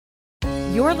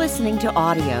You're listening to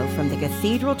audio from the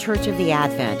Cathedral Church of the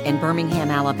Advent in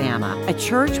Birmingham, Alabama, a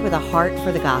church with a heart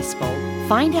for the gospel.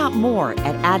 Find out more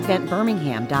at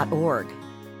adventbirmingham.org.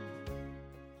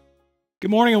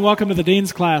 Good morning and welcome to the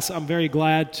Dean's Class. I'm very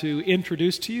glad to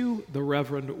introduce to you the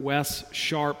Reverend Wes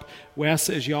Sharp. Wes,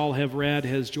 as y'all have read,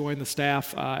 has joined the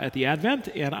staff at the Advent,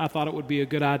 and I thought it would be a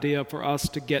good idea for us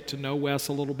to get to know Wes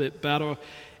a little bit better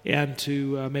and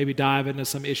to maybe dive into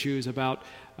some issues about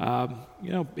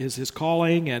his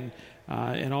calling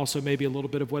and also maybe a little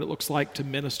bit of what it looks like to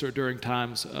minister during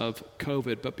times of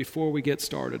COVID. But before we get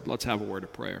started, let's have a word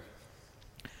of prayer.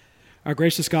 Our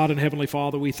gracious God and Heavenly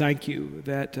Father, we thank you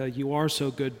that you are so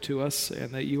good to us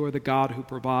and that you are the God who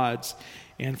provides,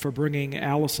 and for bringing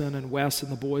Allison and Wes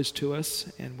and the boys to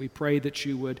us. And we pray that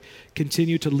you would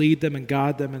continue to lead them and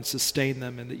guide them and sustain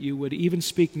them, and that you would even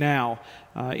speak now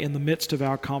in the midst of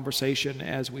our conversation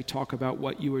as we talk about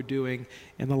what you are doing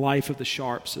in the life of the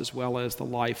Sharps as well as the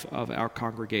life of our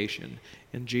congregation.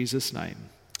 In Jesus' name,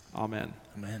 amen.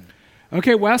 Amen.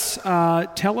 Okay, Wes,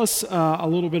 tell us a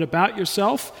little bit about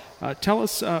yourself. Tell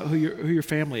us who your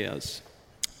family is.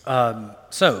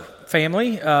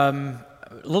 Family,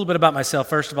 a little bit about myself.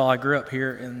 First of all, I grew up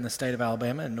here in the state of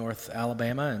Alabama, in North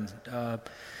Alabama, and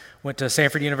went to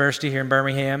Samford University here in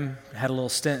Birmingham. Had a little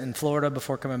stint in Florida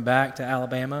before coming back to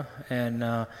Alabama.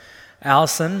 And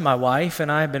Allison, my wife,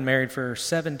 and I have been married for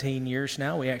 17 years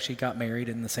now. We actually got married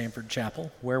in the Samford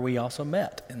Chapel, where we also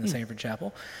met in the Samford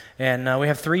Chapel. And we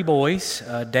have three boys,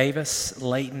 Davis,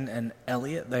 Layton, and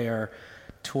Elliot. They are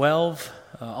 12,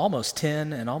 almost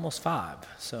 10, and almost 5.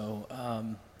 So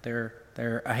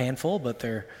they're a handful, but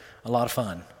they're a lot of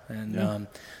fun. And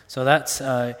so that's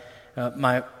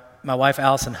my wife,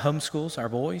 Allison, homeschools our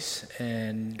boys.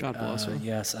 And God bless her.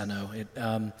 Yes, I know.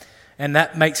 And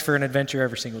that makes for an adventure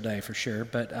every single day, for sure.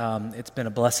 But it's been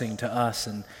a blessing to us,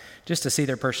 and just to see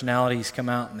their personalities come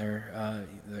out and their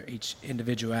each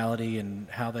individuality and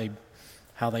how they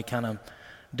kind of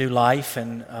do life,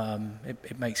 and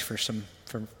it makes for some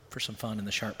fun in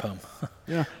the Sharp home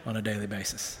on a daily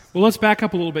basis. Well, let's back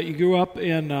up a little bit. You grew up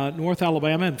in North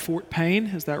Alabama in Fort Payne,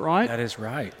 is that right? That is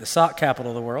right. The sock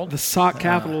capital of the world. The sock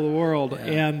capital of the world.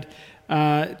 Yeah.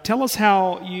 And tell us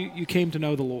how you came to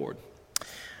know the Lord.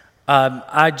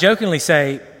 I jokingly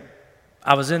say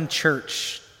I was in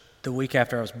church the week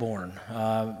after I was born.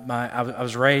 I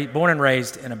was born and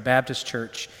raised in a Baptist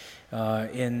church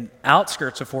in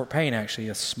outskirts of Fort Payne, actually,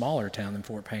 a smaller town than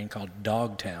Fort Payne called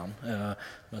Dogtown.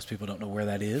 Most people don't know where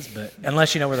that is, but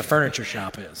unless you know where the furniture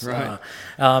shop is. Right.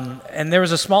 And there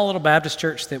was a small little Baptist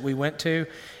church that we went to,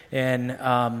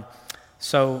 and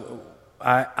so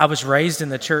I was raised in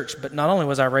the church, but not only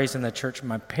was I raised in the church,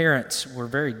 my parents were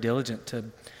very diligent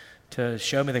to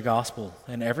show me the gospel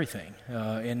and everything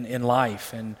in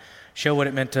life, and show what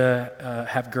it meant to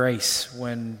have grace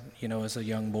when, as a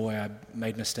young boy, I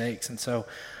made mistakes. And so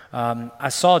I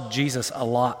saw Jesus a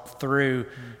lot through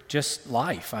just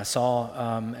life. I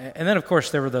saw, and then of course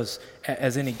there were those,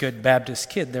 as any good Baptist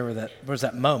kid, there was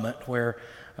that moment where,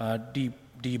 do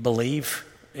you believe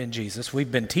in Jesus?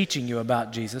 We've been teaching you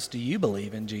about Jesus. Do you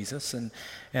believe in Jesus? And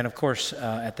of course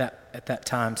at that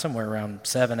time, somewhere around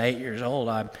 7, 8 years old,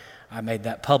 I made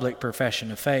that public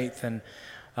profession of faith, and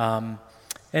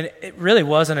it really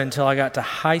wasn't until I got to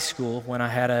high school when I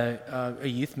had a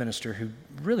youth minister who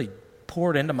really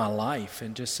poured into my life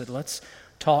and just said, let's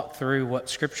talk through what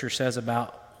Scripture says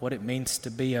about what it means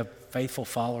to be a faithful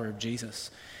follower of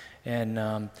Jesus.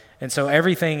 And so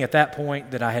everything at that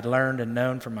point that I had learned and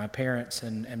known from my parents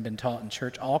and been taught in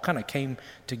church all kind of came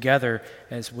together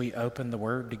as we opened the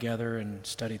Word together and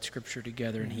studied Scripture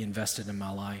together, and he invested in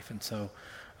my life. And so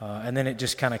and then it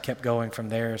just kind of kept going from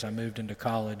there. As I moved into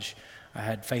college, I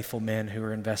had faithful men who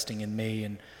were investing in me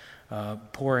and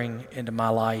pouring into my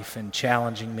life and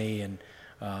challenging me, and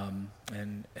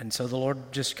so the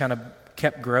Lord just kind of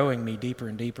kept growing me deeper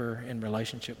and deeper in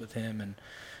relationship with Him,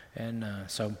 and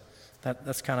so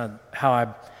that's kind of how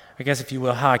I guess, if you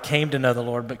will, how I came to know the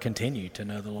Lord, but continue to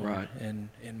know the Lord Right.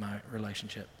 in my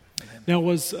relationship. Now,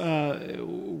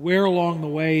 where along the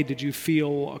way did you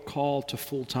feel a call to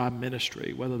full-time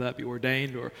ministry, whether that be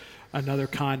ordained or another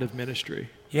kind of ministry?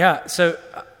 Yeah, so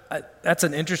that's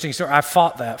an interesting story. I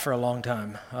fought that for a long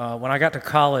time. When I got to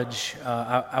college,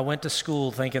 I went to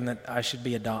school thinking that I should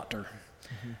be a doctor.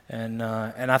 Mm-hmm.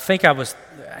 And I think I was,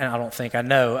 and I don't think, I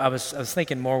know, I was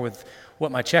thinking more with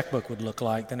what my checkbook would look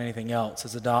like than anything else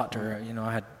as a doctor.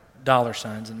 I had dollar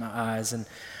signs in my eyes, and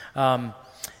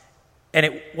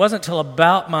it wasn't until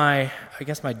about my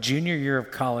junior year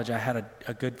of college, I had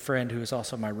a good friend who was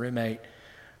also my roommate,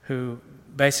 who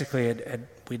basically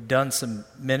we'd done some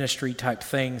ministry type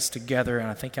things together, and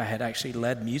I think I had actually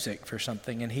led music for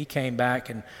something. And he came back,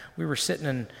 and we were sitting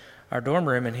in our dorm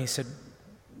room, and he said,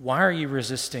 "Why are you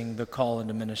resisting the call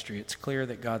into ministry? It's clear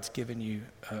that God's given you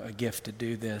a gift to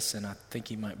do this, and I think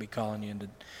He might be calling you into."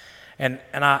 And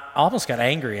I almost got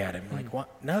angry at him, like, "What?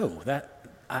 No,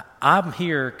 I'm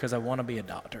here because I want to be a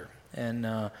doctor." And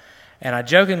I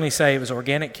jokingly say it was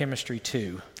organic chemistry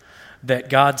 2 that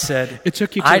God said, "It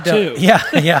took you to 2."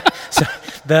 Yeah. So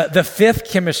the fifth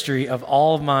chemistry of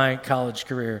all of my college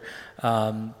career,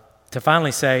 to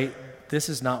finally say, "This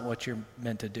is not what you're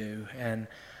meant to do." And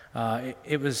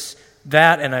it was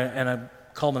that and a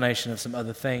culmination of some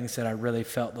other things that I really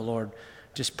felt the Lord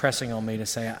just pressing on me to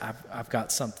say, I've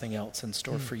got something else in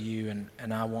store for you,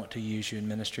 and I want to use you in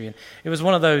ministry. And it was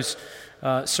one of those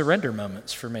surrender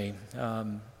moments for me,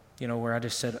 where I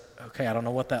just said, okay, I don't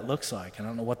know what that looks like. I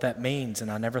don't know what that means. And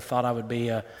I never thought I would be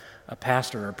a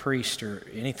pastor or a priest or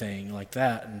anything like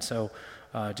that. And so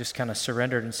just kind of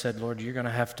surrendered and said, Lord, you're going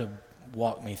to have to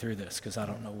walk me through this because I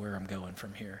don't know where I'm going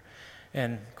from here.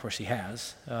 And, of course, He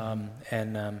has.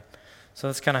 So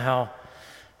that's kind of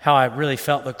how I really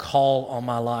felt the call on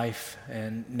my life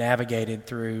and navigated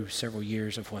through several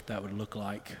years of what that would look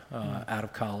like out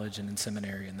of college and in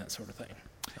seminary and that sort of thing.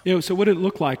 So what did it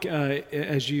look like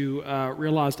as you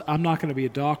realized I'm not going to be a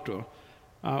doctor?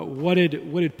 What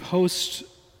did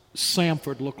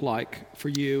post-Samford look like for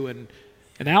you and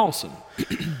Allison?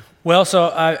 Well, so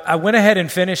I went ahead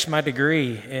and finished my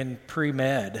degree in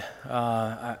pre-med,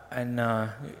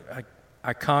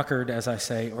 I conquered, as I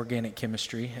say, organic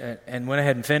chemistry, and went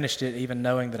ahead and finished it, even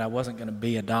knowing that I wasn't going to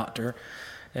be a doctor,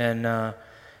 and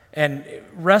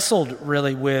wrestled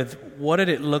really with what did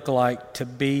it look like to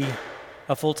be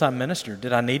a full-time minister.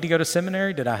 Did I need to go to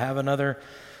seminary? Did I have another?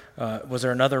 Was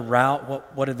there another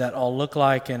route? What did that all look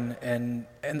like? And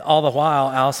all the while,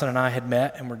 Allison and I had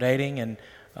met and were dating, and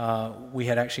we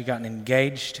had actually gotten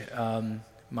engaged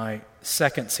my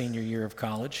second senior year of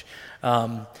college.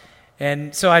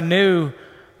 And so I knew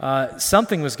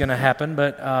something was going to happen,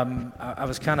 but I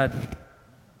was kind of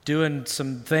doing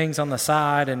some things on the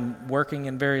side and working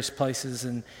in various places.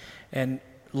 And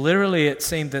literally it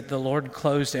seemed that the Lord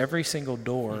closed every single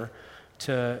door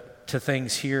to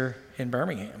things here in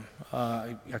Birmingham.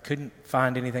 I couldn't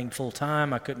find anything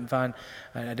full-time. I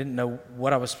didn't know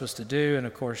what I was supposed to do. And,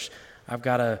 of course, I've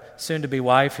got a soon-to-be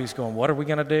wife who's going, what are we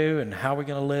going to do and how are we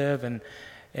going to live?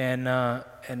 And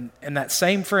that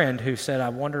same friend who said, I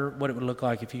wonder what it would look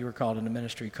like if you were called into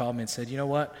ministry, called me and said, you know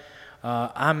what,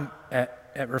 I'm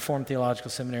at Reformed Theological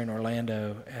Seminary in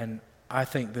Orlando, and I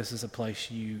think this is a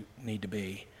place you need to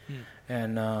be.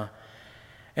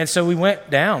 And so we went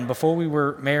down. Before we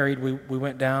were married, we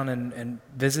went down and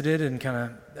visited and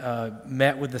kind of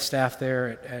met with the staff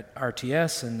there at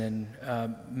RTS, and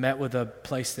then met with a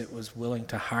place that was willing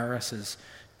to hire us as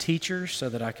teachers so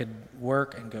that I could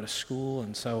work and go to school.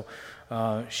 And so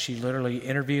she literally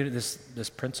interviewed, this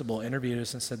principal interviewed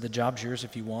us and said, the job's yours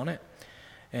if you want it.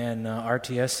 And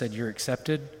RTS said, you're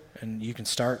accepted and you can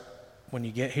start when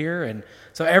you get here. And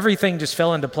so everything just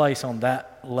fell into place on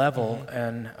that level.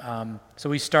 And so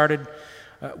we started,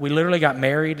 we literally got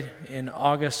married in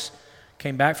August,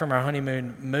 came back from our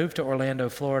honeymoon, moved to Orlando,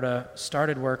 Florida,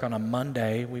 started work on a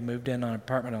Monday. We moved in on an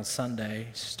apartment on Sunday,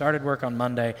 started work on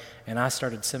Monday, and I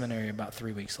started seminary about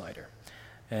 3 weeks later.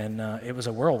 And it was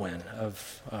a whirlwind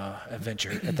of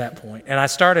adventure at that point. And I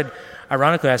started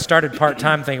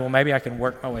part-time thinking, well, maybe I can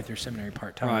work my way through seminary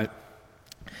part-time. Right.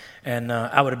 And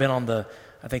I would have been on the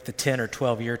 10 or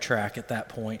 12-year track at that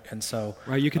point. And so...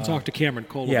 Right, you can talk to Cameron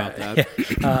Cole about that.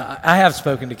 I have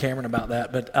spoken to Cameron about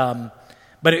that,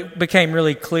 but it became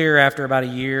really clear after about a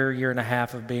year and a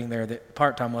half of being there that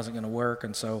part-time wasn't going to work.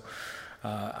 And so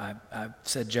I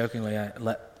said jokingly, I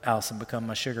let Allison become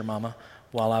my sugar mama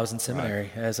while I was in seminary.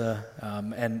 Right.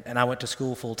 And I went to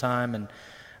school full-time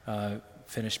and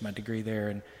finished my degree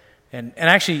there. And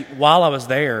actually, while I was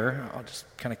there, I'll just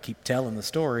kind of keep telling the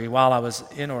story, while I was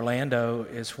in Orlando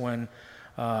is when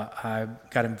I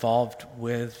got involved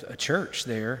with a church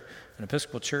there, an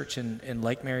Episcopal church in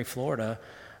Lake Mary, Florida,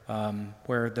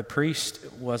 where the priest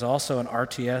was also an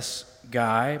RTS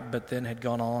guy, but then had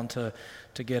gone on to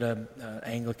get an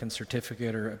Anglican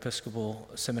certificate or Episcopal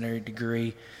seminary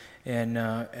degree.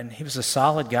 And he was a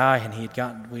solid guy,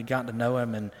 and we'd gotten to know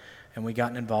him, and we'd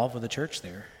gotten involved with the church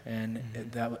there. And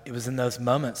it was in those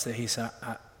moments that he said,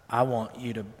 I want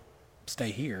you to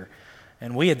stay here.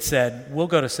 And we had said, we'll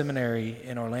go to seminary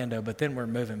in Orlando, but then we're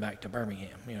moving back to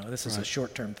Birmingham. This is a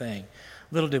short-term thing.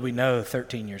 Little did we know,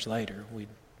 13 years later, we'd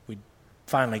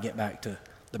finally get back to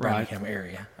the Birmingham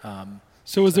area.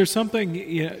 So is there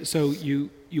something, so you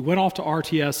went off to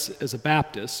RTS as a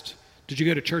Baptist. Did you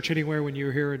go to church anywhere when you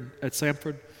were here at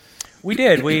Samford? We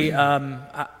did.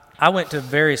 I went to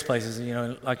various places.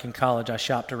 Like in college, I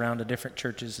shopped around to different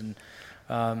churches, and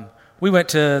we went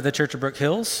to the Church of Brook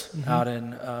Hills out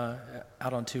on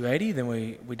 280. Then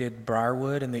we did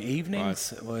Briarwood in the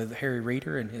evenings with Harry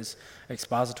Reeder and his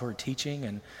expository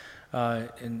teaching,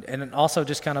 and also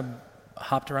just kind of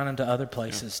hopped around into other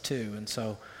places too. And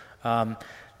so,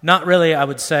 not really, I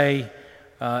would say,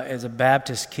 as a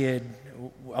Baptist kid,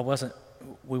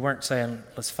 we weren't saying,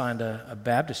 let's find a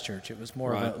Baptist church. It was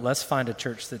more of a, let's find a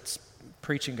church that's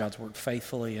preaching God's word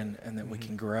faithfully and that we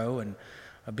can grow and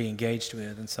be engaged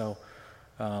with. And so,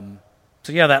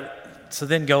 so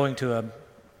then going to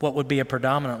what would be a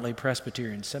predominantly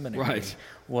Presbyterian seminary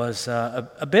was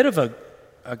a bit of a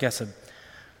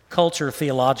culture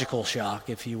theological shock,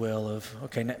 if you will,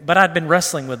 but I'd been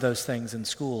wrestling with those things in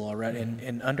school already,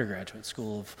 in undergraduate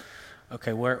school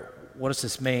what does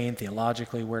this mean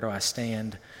theologically? Where do I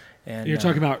stand? And you're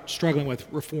talking about struggling with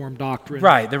Reformed doctrine,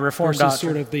 right? The Reformed versus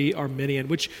doctrine, sort of the Arminian,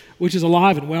 which is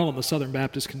alive and well in the Southern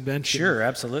Baptist Convention. Sure,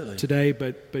 absolutely. Today,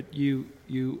 but you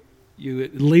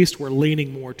at least were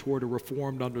leaning more toward a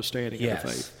Reformed understanding of the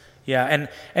faith. Yeah,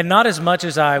 and not as much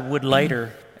as I would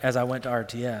later as I went to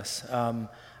RTS.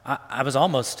 I was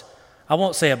almost, I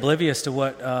won't say oblivious to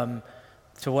what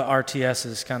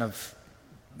RTS's kind of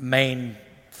main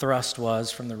thrust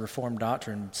was from the Reformed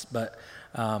doctrines, but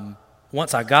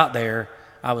once I got there,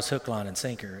 I was hook, line, and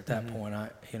sinker. At that point, I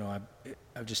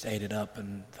just ate it up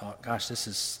and thought, gosh, this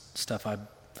is stuff I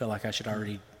feel like I should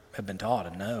already have been taught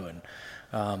and know.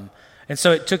 And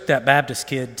so it took that Baptist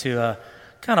kid to a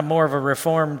kind of more of a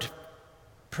Reformed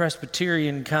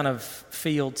Presbyterian kind of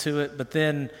feel to it, but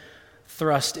then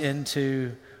thrust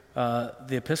into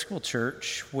the Episcopal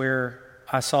Church, where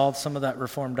I saw some of that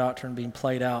Reformed doctrine being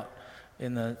played out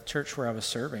in the church where I was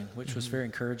serving, which was very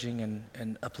encouraging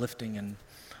and uplifting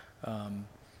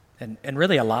and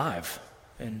really alive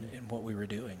in what we were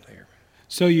doing there.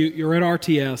 So you're at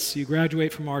RTS. You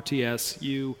graduate from RTS.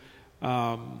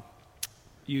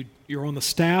 You're on the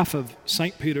staff of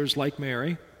St. Peter's Lake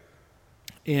Mary,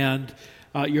 and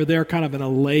you're there kind of in a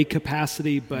lay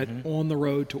capacity, but on the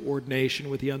road to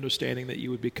ordination with the understanding that you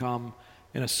would become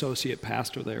an associate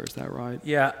pastor there. Is that right?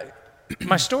 Yeah.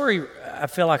 My story, I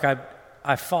feel like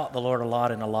I fought the Lord a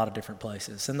lot in a lot of different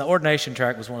places, and the ordination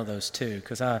track was one of those too,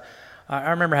 because I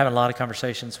remember having a lot of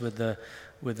conversations with the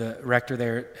rector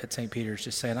there at St. Peter's,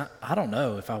 just saying, I don't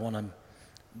know if I want to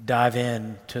dive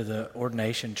in to the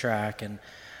ordination track,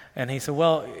 and he said,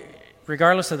 well,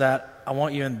 regardless of that, I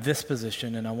want you in this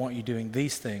position, and I want you doing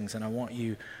these things, and I want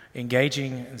you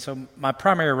engaging. And so my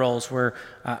primary roles were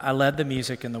I led the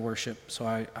music and the worship, so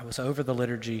I was over the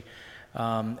liturgy,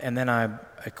 and then I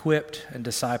equipped and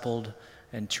discipled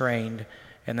and trained,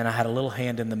 and then I had a little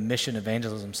hand in the mission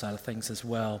evangelism side of things as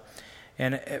well.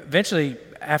 And eventually,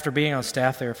 after being on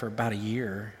staff there for about a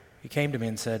year, he came to me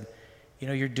and said,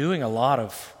 you're doing a lot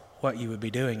of what you would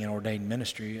be doing in ordained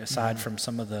ministry, aside from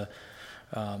some of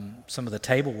the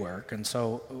table work. And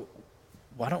so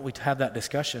why don't we have that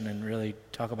discussion and really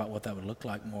talk about what that would look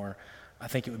like more? I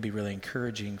think it would be really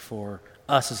encouraging for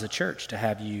us as a church to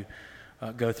have you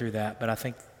go through that. But I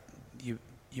think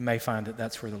you may find that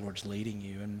that's where the Lord's leading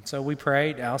you. And so we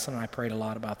prayed. Allison and I prayed a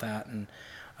lot about that. And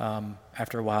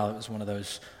after a while, it was one of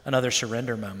those, another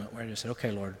surrender moment where I just said,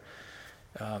 okay, Lord,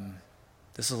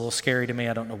 this is a little scary to me.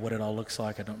 I don't know what it all looks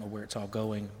like. I don't know where it's all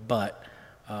going. But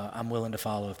I'm willing to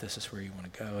follow if this is where you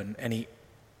want to go. And he,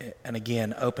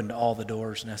 again, opened all the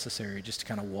doors necessary just to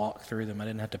kind of walk through them. I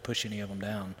didn't have to push any of them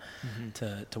down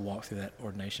to walk through that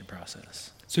ordination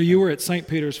process. So you were at St.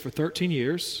 Peter's for 13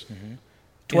 years.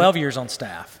 12 years on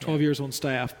staff. 12 years on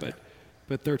staff,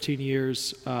 but 13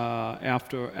 years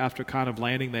after kind of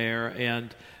landing there.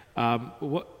 And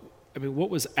what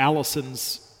was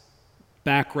Allison's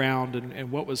background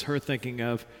and what was her thinking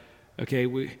of? Okay,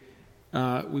 we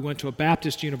went to a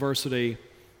Baptist university.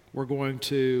 We're going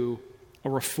to a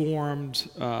Reformed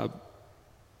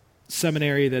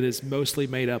seminary that is mostly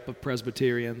made up of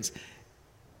Presbyterians,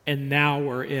 and now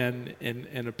we're in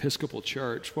an Episcopal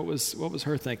church. What was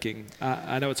her thinking?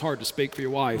 I know it's hard to speak for your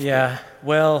wife. Yeah,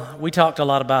 well, we talked a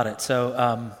lot about it.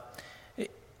 So,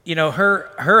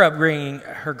 her upbringing,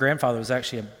 her grandfather was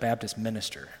actually a Baptist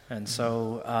minister, and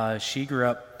so she grew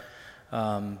up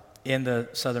in the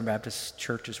Southern Baptist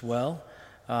Church as well.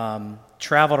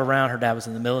 Traveled around. Her dad was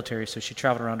in the military, so she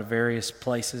traveled around to various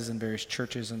places and various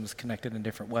churches and was connected in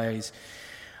different ways.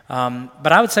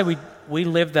 But I would say we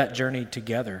lived that journey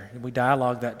together. We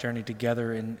dialogued that journey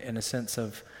together in a sense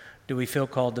of do we feel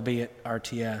called to be at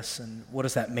RTS, and what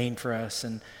does that mean for us?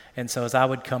 And so as I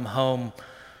would come home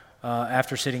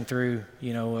after sitting through,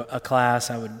 a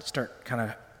class, I would start kind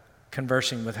of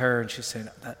conversing with her, and she'd say,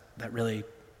 that really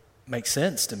makes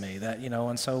sense to me,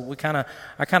 and so I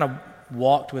kind of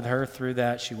walked with her through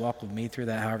that. She walked with me through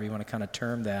that, however you want to kind of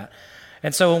term that.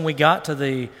 And so when we got to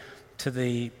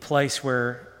the place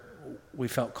where we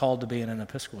felt called to be in an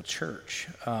Episcopal church,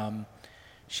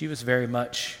 she was very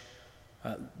much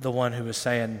the one who was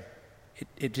saying,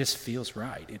 it just feels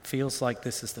right. It feels like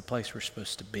this is the place we're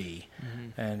supposed to be.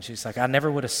 Mm-hmm. And she's like, I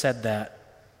never would have said that,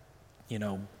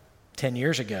 10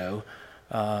 years ago,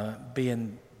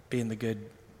 being the good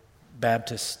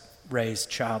Baptist-raised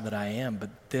child that I am, but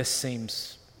this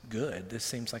seems good. This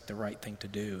seems like the right thing to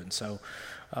do. And so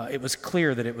it was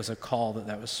clear that it was a call,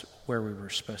 that was where we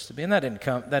were supposed to be. And that didn't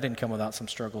come without some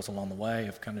struggles along the way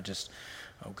of kind of just,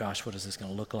 oh gosh, what is this going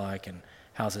to look like, and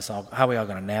how are we all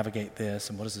going to navigate this,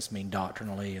 and what does this mean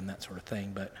doctrinally, and that sort of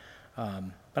thing. But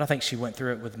I think she went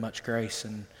through it with much grace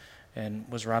and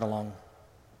was right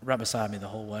beside me the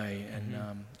whole way,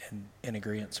 and in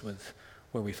agreement with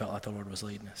where we felt like the Lord was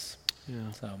leading us.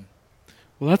 Yeah. So.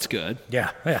 Well, that's good.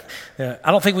 Yeah.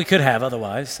 I don't think we could have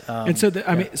otherwise. And so,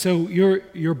 so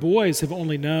your boys have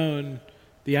only known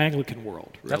the Anglican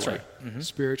world, really. That's right. Mm-hmm.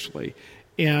 Spiritually,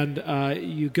 and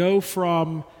you go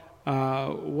from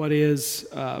what is,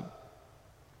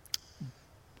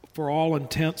 for all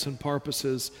intents and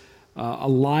purposes, a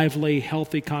lively,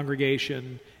 healthy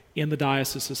congregation in the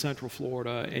Diocese of Central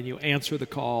Florida, and you answer the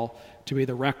call to be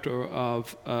the rector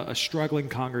of a struggling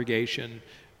congregation,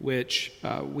 which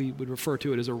we would refer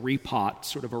to it as a repot,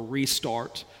 sort of a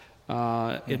restart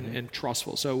in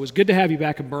Trussville. So it was good to have you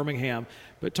back in Birmingham,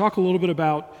 but talk a little bit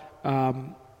about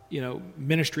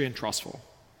ministry in Trussville.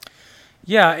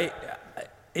 Yeah,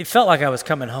 it felt like I was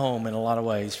coming home in a lot of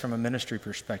ways from a ministry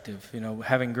perspective.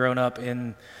 Having grown up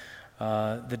in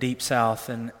the Deep South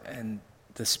and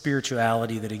the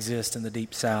spirituality that exists in the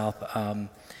Deep South.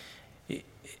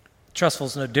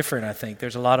 Trussville's no different, I think.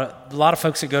 There's a lot of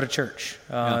folks that go to church.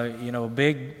 A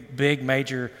big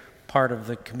major part of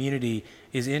the community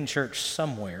is in church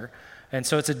somewhere. And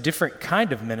so it's a different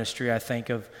kind of ministry, I think,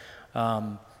 of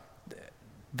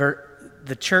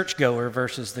the churchgoer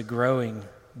versus the growing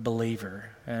believer.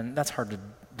 And that's hard to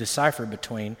decipher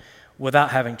between without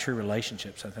having true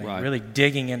relationships, I think. Right. Really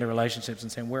digging into relationships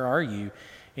and saying, where are you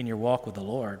in your walk with the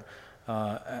Lord?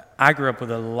 I grew up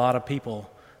with a lot of people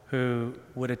who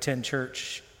would attend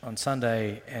church on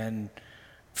Sunday and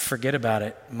forget about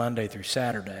it Monday through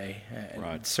Saturday.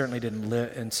 Right. Certainly didn't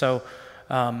live. And so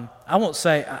I won't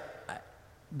say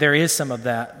there is some of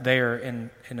that there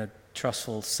in a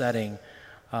trustful setting,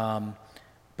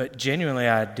 but genuinely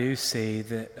I do see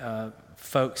that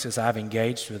folks, as I've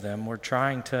engaged with them, we're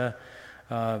trying to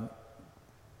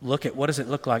look at what does it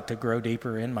look like to grow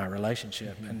deeper in my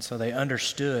relationship. Mm-hmm. And so they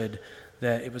understood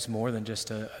that it was more than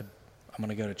just I'm going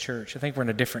to go to church. I think we're in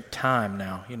a different time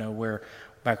now, where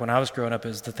back when I was growing up, it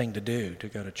was the thing to do, to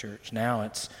go to church. Now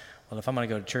it's, well, if I'm going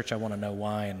to go to church, I want to know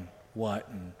why and what,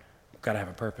 and I've got to have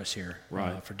a purpose here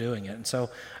for doing it. And so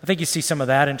I think you see some of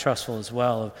that in Trussville as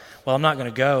well. Well, I'm not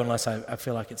going to go unless I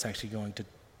feel like it's actually going to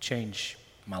change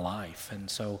my life. And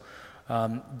so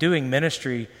doing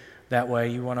ministry that way,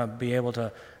 you want to be able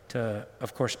to,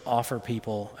 of course, offer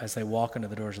people as they walk into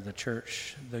the doors of the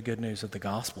church the good news of the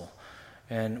gospel.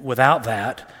 And without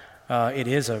that, it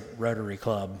is a Rotary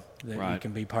Club that you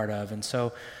can be part of. And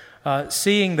so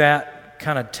seeing that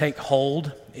kind of take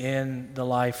hold in the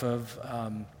life of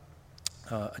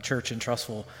a church in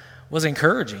Trussville was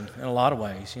encouraging in a lot of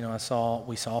ways.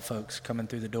 We saw folks coming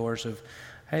through the doors of,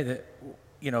 hey,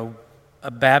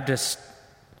 a Baptist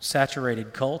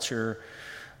saturated culture.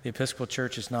 The Episcopal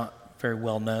Church is not very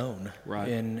well known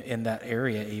in that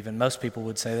area even. Most people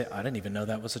would say that I didn't even know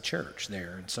that was a church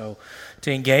there. And so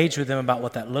to engage with them about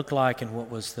what that looked like and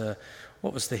what was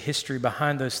the history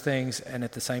behind those things, and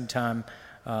at the same time,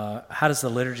 how does the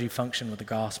liturgy function with the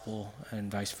gospel and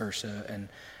vice versa,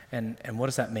 and what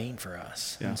does that mean for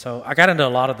us? Yeah. And so I got into a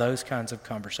lot of those kinds of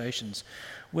conversations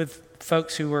with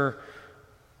folks who were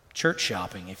church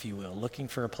shopping, if you will, looking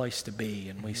for a place to be.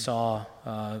 And we saw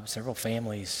several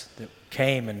families that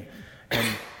came and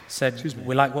said,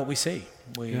 we like what we see.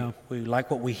 We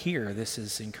like what we hear. This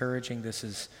is encouraging. This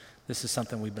is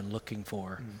something we've been looking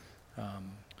for.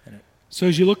 So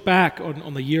as you look back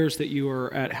on the years that you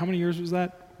were at, how many years was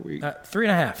that? 3.5.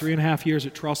 3.5 years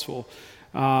at Trussville.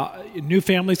 New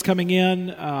families coming in,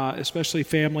 especially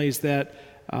families that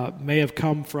may have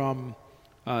come from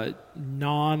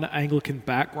non-Anglican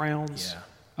backgrounds.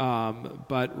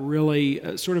 but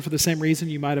really sort of for the same reason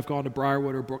you might have gone to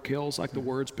Briarwood or Brook Hills, like the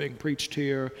word's being preached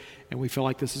here, and we feel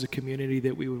like this is a community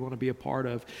that we would want to be a part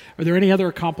of. Are there any other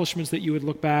accomplishments that you would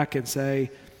look back and say,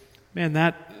 man,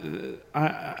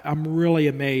 I'm really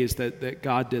amazed that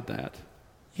God did that?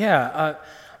 Yeah,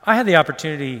 I had the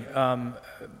opportunity. One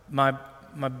of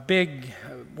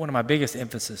my biggest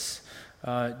emphasis,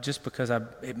 just because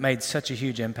it made such a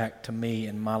huge impact to me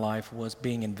in my life, was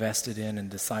being invested in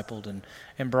and discipled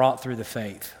and brought through the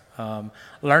faith.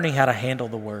 Learning how to handle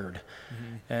the Word,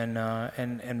 and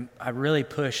I really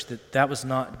pushed that was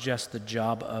not just the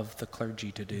job of the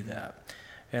clergy to do that,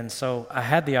 and so I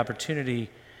had the opportunity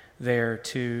there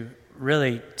to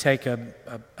really take a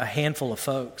handful of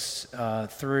folks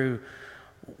through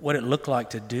what it looked like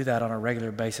to do that on a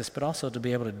regular basis, but also to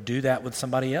be able to do that with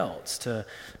somebody else, to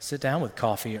sit down with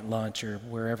coffee at lunch or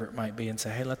wherever it might be and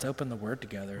say, hey, let's open the Word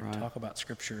together and talk about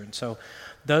Scripture. And so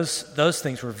those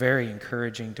things were very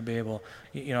encouraging to be able,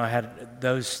 I had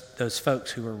those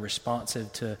folks who were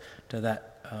responsive to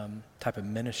that type of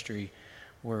ministry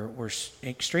were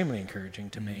extremely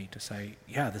encouraging to me to say,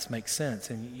 yeah, this makes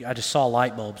sense. And I just saw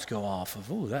light bulbs go off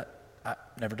of, I've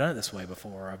never done it this way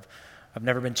before. I've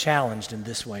never been challenged in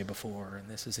this way before, and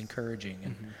this is encouraging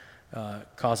and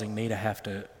causing me to have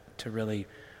to really,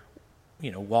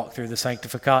 walk through the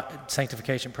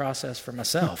sanctification process for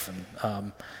myself.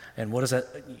 And what is that?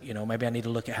 Maybe I need to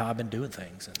look at how I've been doing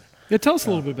things. And tell us a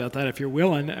little bit about that, if you're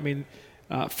willing. I mean,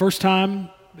 first time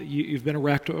you've been a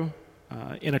rector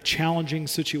in a challenging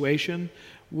situation.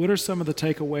 What are some of the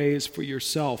takeaways for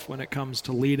yourself when it comes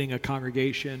to leading a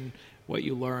congregation? What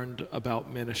you learned about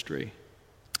ministry?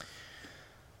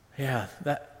 Yeah,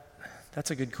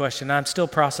 that's a good question. I'm still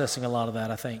processing a lot of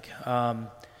that, I think.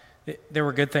 There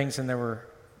were good things and there were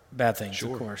bad things,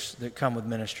 of course, that come with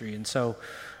ministry. And so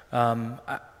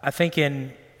I think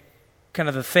in kind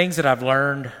of the things that I've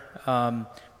learned,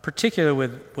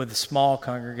 particularly with a small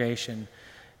congregation,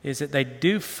 is that they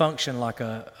do function like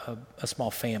a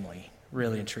small family,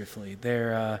 really and truthfully.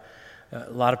 A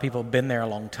lot of people have been there a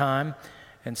long time,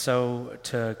 and so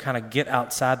to kind of get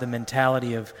outside the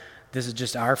mentality of this is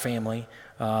just our family,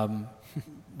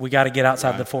 we got to get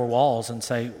outside the four walls and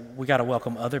say we got to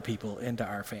welcome other people into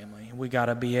our family. We got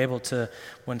to be able to,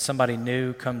 when somebody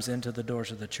new comes into the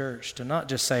doors of the church, to not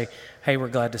just say, hey, we're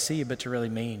glad to see you, but to really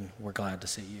mean we're glad to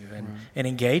see you and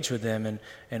engage with them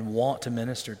and want to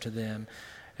minister to them.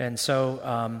 And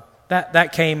so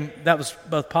that was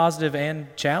both positive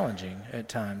and challenging at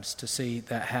times to see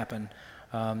that happen.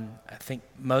 I think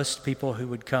most people who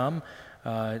would come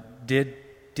did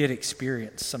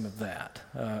experience some of that,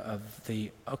 I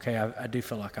do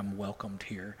feel like I'm welcomed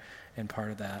here and part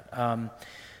of that.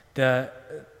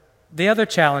 The other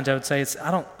challenge I would say is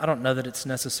I don't know that it's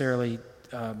necessarily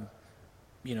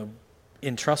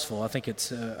entrustful. I think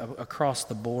it's across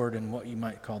the board in what you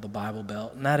might call the Bible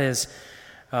Belt, and that is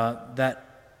that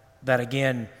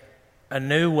again, a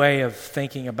new way of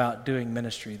thinking about doing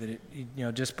ministry.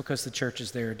 That just because the church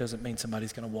is there doesn't mean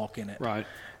somebody's going to walk in it. Right.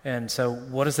 And so,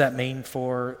 what does that mean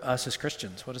for us as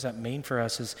Christians? What does that mean for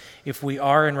us as if we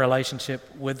are in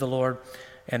relationship with the Lord,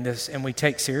 and we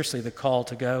take seriously the call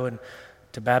to go and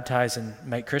to baptize and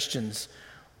make Christians?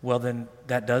 Well, then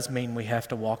that does mean we have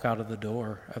to walk out of the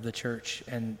door of the church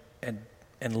and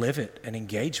live it and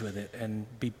engage with it and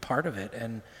be part of it.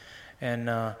 And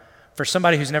for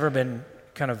somebody who's never been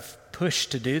kind of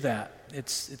pushed to do that,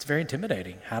 it's very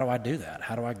intimidating. How do I do that?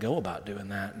 How do I go about doing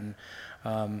that? And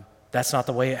that's not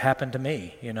the way it happened to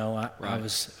me. I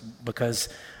was, because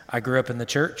I grew up in the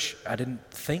church, I didn't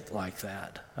think like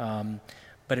that.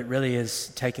 But it really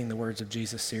is taking the words of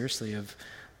Jesus seriously of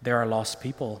there are lost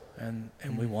people and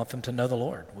we want them to know the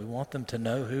Lord. We want them to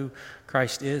know who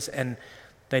Christ is. And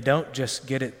they don't just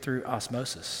get it through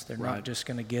osmosis. They're not just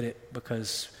going to get it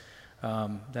because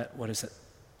what is it?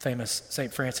 Famous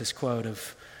St. Francis quote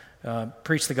of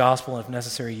preach the gospel and if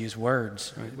necessary use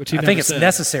words. Right, which he I think it's said.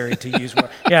 Necessary to use words.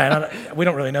 Yeah, and we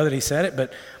don't really know that he said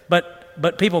it,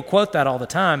 but people quote that all the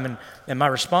time, and my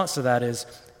response to that is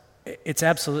it's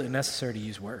absolutely necessary to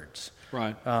use words.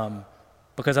 Right.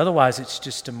 Because otherwise it's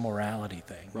just a morality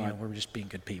thing. Right. We're just being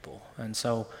good people. And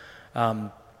so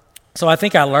I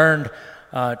think I learned,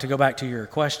 to go back to your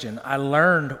question, I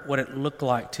learned what it looked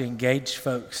like to engage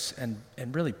folks and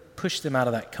really push them out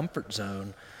of that comfort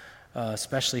zone,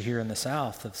 especially here in the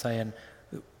South, of saying,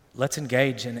 let's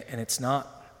engage, and it's not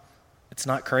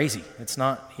crazy. It's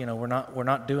not, we're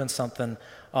not doing something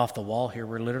off the wall here.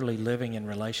 We're literally living in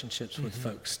relationships with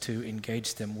folks to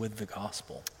engage them with the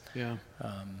gospel. Yeah.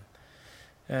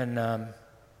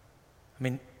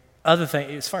 Other thing,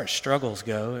 as far as struggles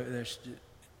go, there's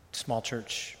small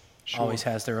church always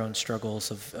has their own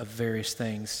struggles of various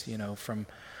things, from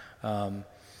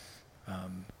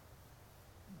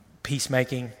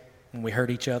peacemaking when we hurt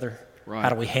each other. Right. How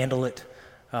do we handle it?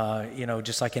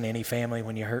 Just like in any family,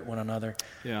 when you hurt one another,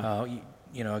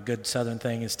 a good Southern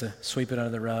thing is to sweep it under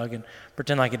the rug and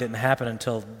pretend like it didn't happen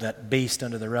until that beast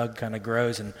under the rug kind of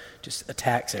grows and just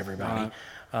attacks everybody.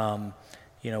 Right.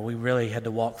 We really had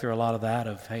to walk through a lot of that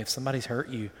of, hey, if somebody's hurt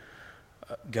you,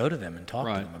 go to them and talk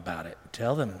to them about it.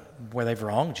 Tell them where they've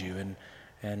wronged you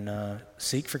and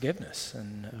seek forgiveness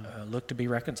and look to be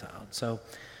reconciled. So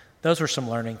those were some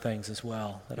learning things as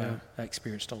well that I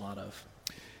experienced a lot of.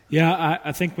 Yeah,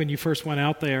 I think when you first went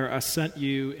out there, I sent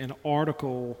you an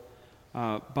article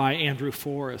by Andrew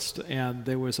Forrest, and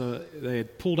they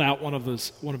had pulled out one of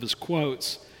his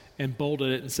quotes and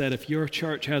bolded it and said, "If your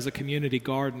church has a community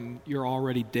garden, you're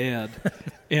already dead."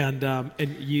 and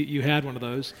you had one of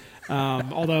those,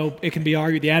 although it can be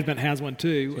argued the Advent has one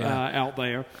too out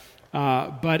there.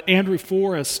 But Andrew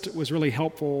Forrest was really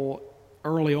helpful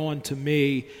early on to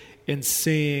me in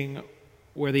seeing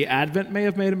where the Advent may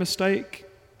have made a mistake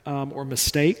or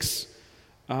mistakes.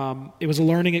 It was a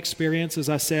learning experience, as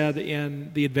I said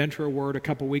in the Adventurer Word a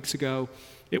couple weeks ago.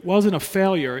 It wasn't a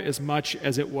failure as much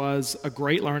as it was a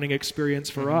great learning experience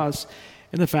for us.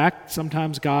 And the fact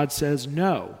sometimes God says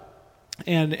no.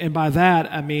 And by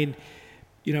that, I mean,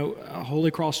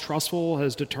 Holy Cross Trustful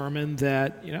has determined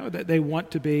that, that they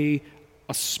want to be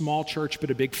a small church but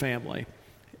a big family.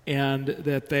 And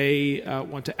that they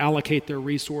want to allocate their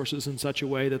resources in such a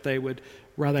way that they would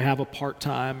rather have a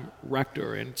part-time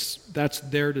rector, and that's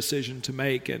their decision to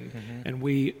make, and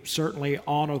we certainly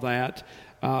honor that.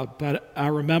 But I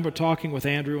remember talking with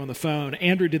Andrew on the phone.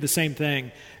 Andrew did the same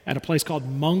thing at a place called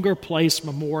Munger Place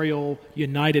Memorial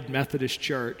United Methodist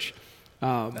Church.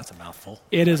 That's a mouthful.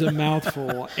 It is a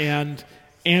mouthful. And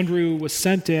Andrew was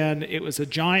sent in. It was a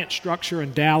giant structure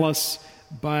in Dallas,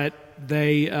 but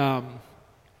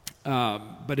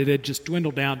but it had just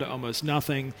dwindled down to almost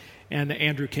nothing, and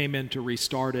Andrew came in to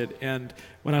restart it. And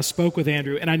when I spoke with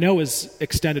Andrew, and I know his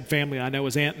extended family, I know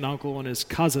his aunt and uncle and his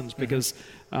cousins because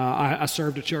I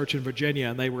served a church in Virginia,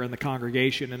 and they were in the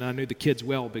congregation, and I knew the kids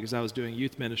well because I was doing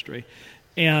youth ministry.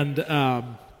 And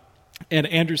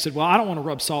Andrew said, well, I don't want to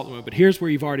rub salt in the wound, but here's where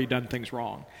you've already done things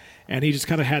wrong. And he just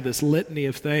kind of had this litany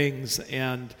of things,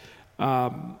 and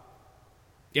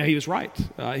he was right.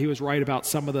 He was right about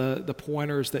some of the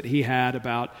pointers that he had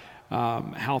about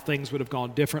how things would have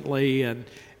gone differently,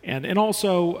 and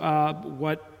also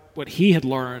what he had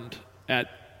learned at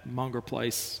Munger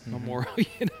Place Memorial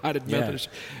United Methodist.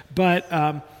 But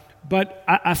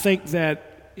I think that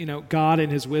God in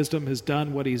His wisdom has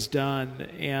done what He's done,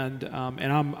 and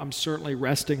I'm certainly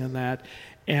resting in that.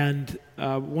 And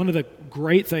one of the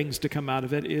great things to come out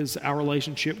of it is our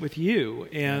relationship with you,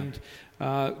 and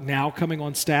now coming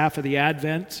on staff at the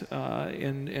Advent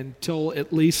until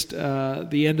at least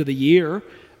the end of the year,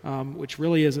 which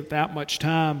really isn't that much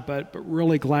time, but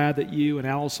really glad that you and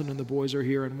Allison and the boys are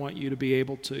here and want you to be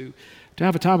able to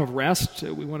have a time of rest.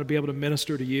 We want to be able to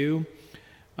minister to you,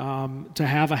 to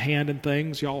have a hand in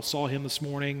things. Y'all saw him this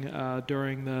morning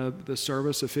during the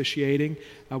service officiating.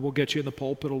 We'll get you in the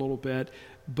pulpit a little bit.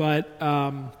 But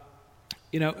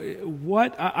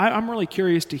what I'm really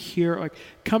curious to hear, like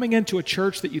coming into a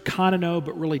church that you kind of know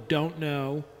but really don't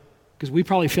know, because we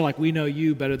probably feel like we know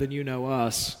you better than you know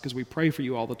us because we pray for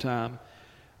you all the time.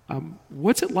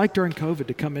 What's it like during COVID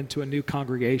to come into a new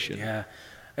congregation? Yeah,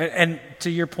 and to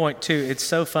your point too, it's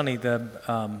so funny.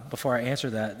 Before I answer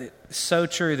that, it's so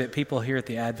true that people here at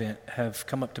the Advent have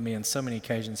come up to me on so many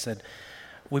occasions and said,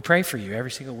 we pray for you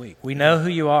every single week. We know who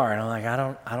you are, and I'm like,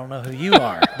 I don't know who you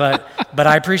are, but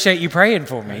I appreciate you praying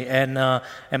for me. And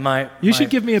you should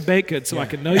give me a baked good so I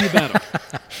can know you better.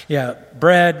 Yeah,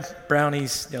 bread,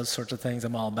 brownies, those sorts of things.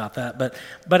 I'm all about that.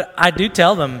 But I do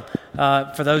tell them,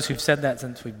 for those who've said that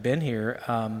since we've been here,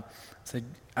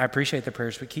 I appreciate the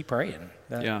prayers, but keep praying.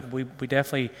 We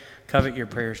definitely covet your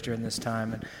prayers during this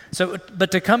time. And so,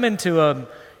 but to come into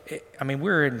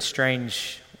we're in a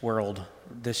strange world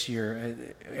this year.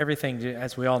 Everything,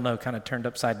 as we all know, kind of turned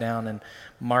upside down in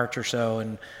March or so,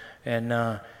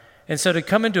 and so to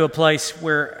come into a place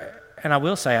where, and I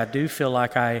will say, I do feel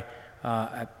like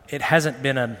it hasn't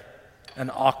been an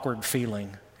awkward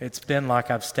feeling. It's been like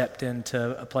I've stepped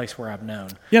into a place where I've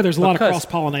known. Yeah, there's a lot of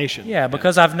cross-pollination. Yeah,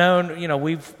 because I've known,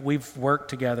 we've worked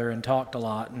together and talked a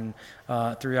lot, and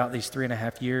throughout these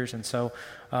 3.5 years, and so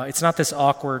it's not this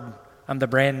awkward. I'm the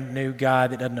brand new guy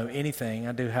that doesn't know anything.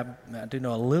 I do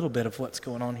know a little bit of what's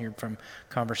going on here from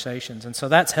conversations, and so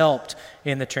that's helped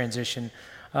in the transition.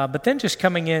 But then just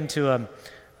coming into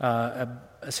a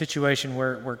situation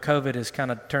where COVID has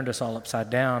kind of turned us all upside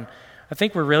down, I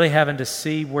think we're really having to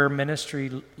see where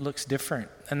ministry looks different.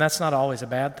 And that's not always a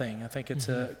bad thing. I think it's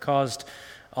caused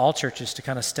all churches to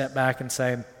kind of step back and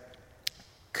say,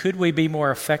 could we be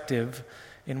more effective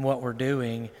in what we're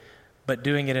doing, but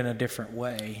doing it in a different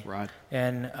way? Right.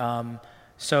 And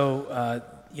so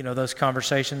those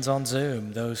conversations on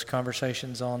Zoom, those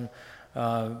conversations on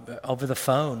over the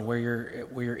phone where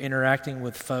you're interacting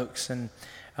with folks, and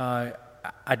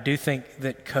I do think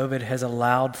that COVID has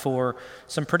allowed for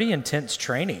some pretty intense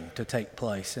training to take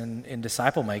place in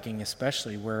disciple making,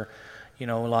 especially where, a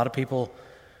lot of people,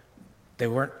 they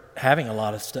weren't having a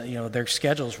lot of stuff, their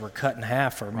schedules were cut in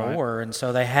half or more, and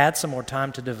so they had some more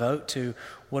time to devote to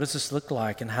what does this look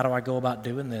like and how do I go about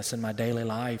doing this in my daily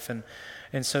life,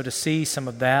 and so to see some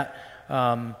of that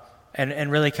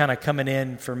and really kind of coming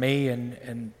in for me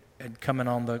and coming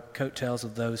on the coattails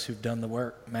of those who've done the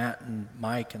work, Matt and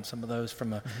Mike and some of those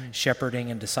from a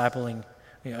shepherding and discipling,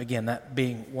 again, that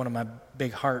being one of my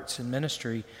big hearts in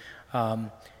ministry,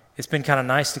 it's been kind of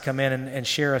nice to come in and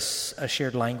share a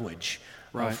shared language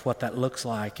of what that looks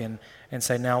like and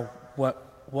say, now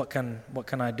what can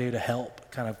I do to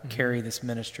help kind of carry this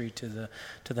ministry to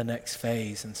the next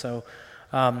phase. And so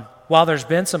while there's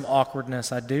been some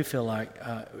awkwardness, I do feel like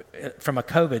from a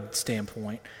COVID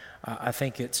standpoint, I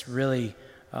think it's really,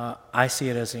 I see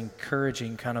it as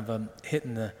encouraging, kind of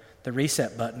hitting the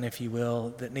reset button, if you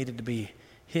will, that needed to be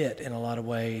hit in a lot of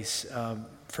ways,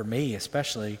 for me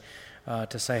especially,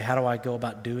 to say, how do I go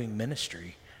about doing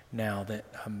ministry now that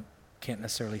I can't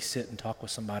necessarily sit and talk with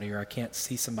somebody, or I can't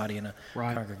see somebody in a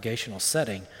congregational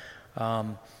setting.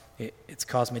 It's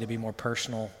caused me to be more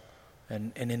personal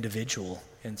and individual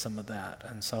in some of that.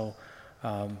 And so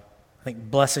I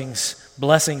think blessings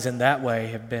in that way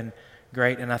have been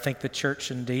great, and I think the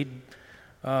church indeed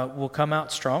will come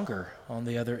out stronger on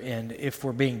the other end if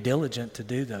we're being diligent to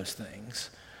do those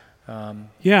things.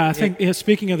 I think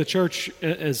speaking of the church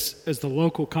as the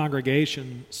local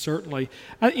congregation, certainly,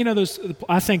 I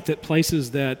think that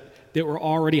places that were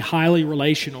already highly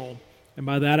relational, and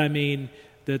by that I mean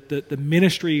that the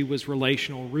ministry was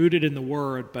relational, rooted in the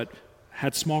Word, but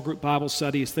had small group Bible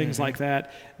studies, things like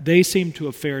that, they seem to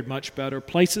have fared much better.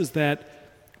 Places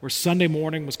where Sunday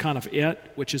morning was kind of it,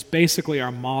 which is basically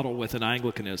our model within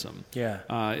Anglicanism,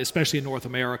 especially in North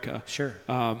America. Sure.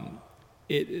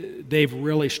 They've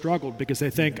really struggled because they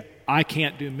think, I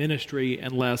can't do ministry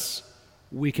unless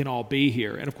we can all be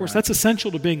here. And of course, that's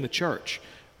essential to being the church.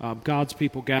 God's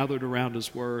people gathered around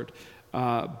His Word.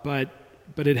 But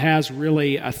it has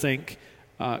really, I think,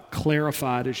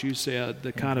 clarified, as you said,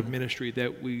 the kind of ministry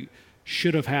that we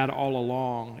should have had all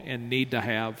along and need to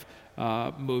have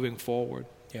moving forward.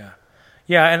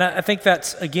 Yeah, and I think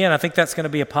that's going to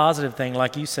be a positive thing,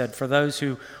 like you said, for those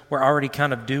who were already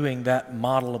kind of doing that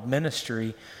model of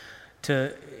ministry.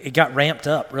 It got ramped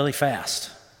up really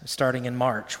fast, starting in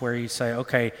March, where you say,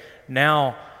 okay,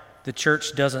 now the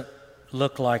church doesn't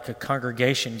look like a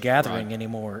congregation gathering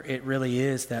anymore. It really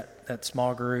is that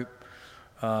small group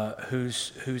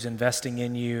who's investing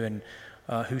in you and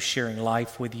who's sharing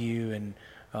life with you and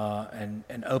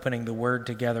opening the Word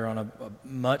together on a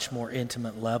much more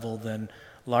intimate level than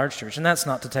large church. And that's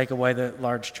not to take away the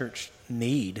large church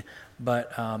need,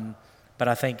 but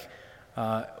I think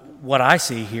what I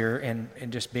see here,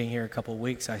 and just being here a couple of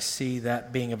weeks, I see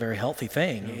that being a very healthy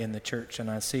thing in the church,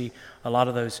 and I see a lot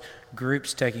of those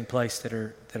groups taking place that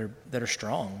are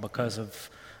strong because of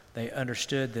they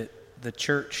understood that the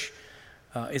church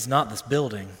is not this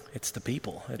building; it's the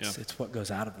people. It's what goes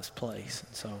out of this place,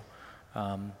 and so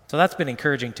that's been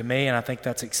encouraging to me, and I think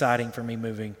that's exciting for me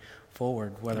moving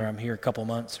forward, whether I'm here a couple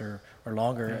months or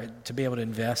longer, to be able to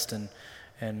invest and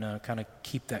kind of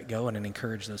keep that going and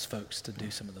encourage those folks to do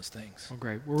some of those things. Well,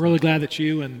 great. We're really glad that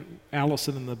you and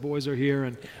Allison and the boys are here,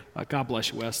 and God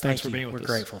bless you, Wes. Thanks for being with us.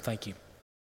 We're grateful. Thank you.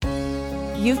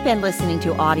 You've been listening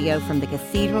to audio from the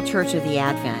Cathedral Church of the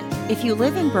Advent. If you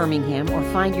live in Birmingham or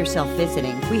find yourself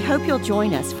visiting, we hope you'll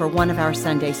join us for one of our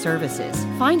Sunday services.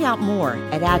 Find out more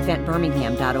at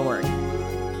adventbirmingham.org.